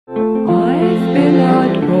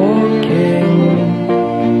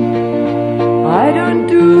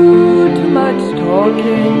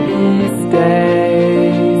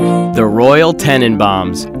Royal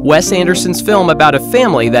Tenenbaums, Wes Anderson's film about a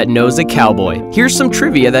family that knows a cowboy. Here's some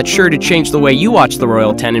trivia that's sure to change the way you watch the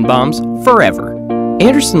Royal Tenenbaums forever.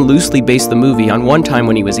 Anderson loosely based the movie on one time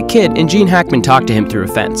when he was a kid and Gene Hackman talked to him through a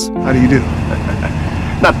fence. How do you do?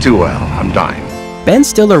 Not too well. I'm dying. Ben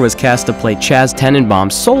Stiller was cast to play Chaz Tenenbaum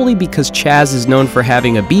solely because Chaz is known for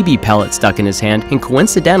having a BB pellet stuck in his hand, and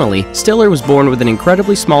coincidentally, Stiller was born with an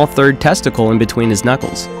incredibly small third testicle in between his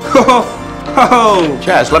knuckles.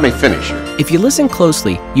 Chaz, let me finish here. If you listen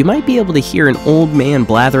closely, you might be able to hear an old man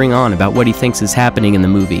blathering on about what he thinks is happening in the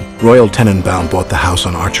movie. Royal Tenenbaum bought the house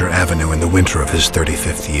on Archer Avenue in the winter of his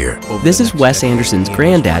 35th year. This is Wes Anderson's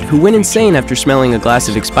granddad, who went insane after smelling a glass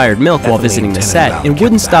of expired milk while visiting the set and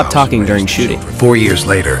wouldn't stop talking during shooting. 4 years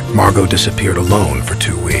later, Margot disappeared alone for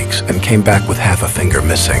 2 weeks and came back with half a finger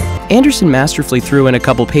missing. Anderson masterfully threw in a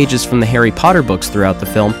couple pages from the Harry Potter books throughout the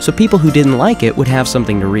film, so people who didn't like it would have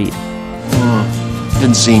something to read.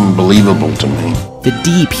 Didn't seem believable to me. The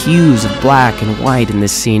deep hues of black and white in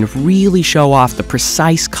this scene really show off the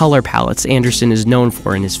precise color palettes Anderson is known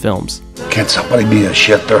for in his films. Can't somebody be a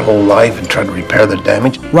shit their whole life and try to repair the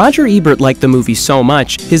damage? Roger Ebert liked the movie so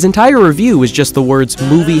much, his entire review was just the words,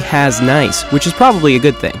 "movie has nice," which is probably a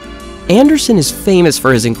good thing. Anderson is famous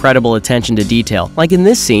for his incredible attention to detail, like in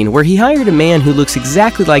this scene where he hired a man who looks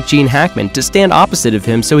exactly like Gene Hackman to stand opposite of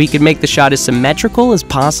him so he could make the shot as symmetrical as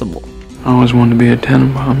possible. I always wanted to be a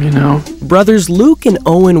Tenenbaum, you know? Brothers Luke and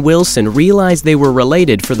Owen Wilson realized they were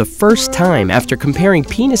related for the first time after comparing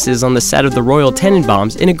penises on the set of the Royal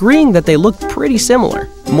Tenenbaums and agreeing that they looked pretty similar.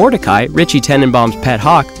 Mordecai, Richie Tenenbaum's pet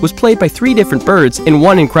hawk, was played by 3 different birds and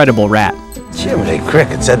 1 incredible rat. Jiminy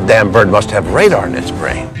crickets, that damn bird must have radar in its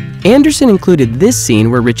brain. Anderson included this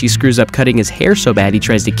scene where Richie screws up cutting his hair so bad he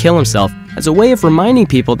tries to kill himself as a way of reminding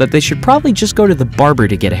people that they should probably just go to the barber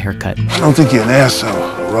to get a haircut. I don't think you're an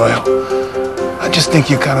asshole, Royal. I just think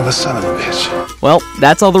you're kind of a son of a bitch. Well,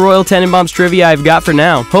 that's all the Royal Tenenbaums trivia I've got for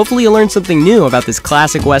now. Hopefully you learned something new about this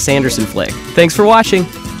classic Wes Anderson flick. Thanks for watching.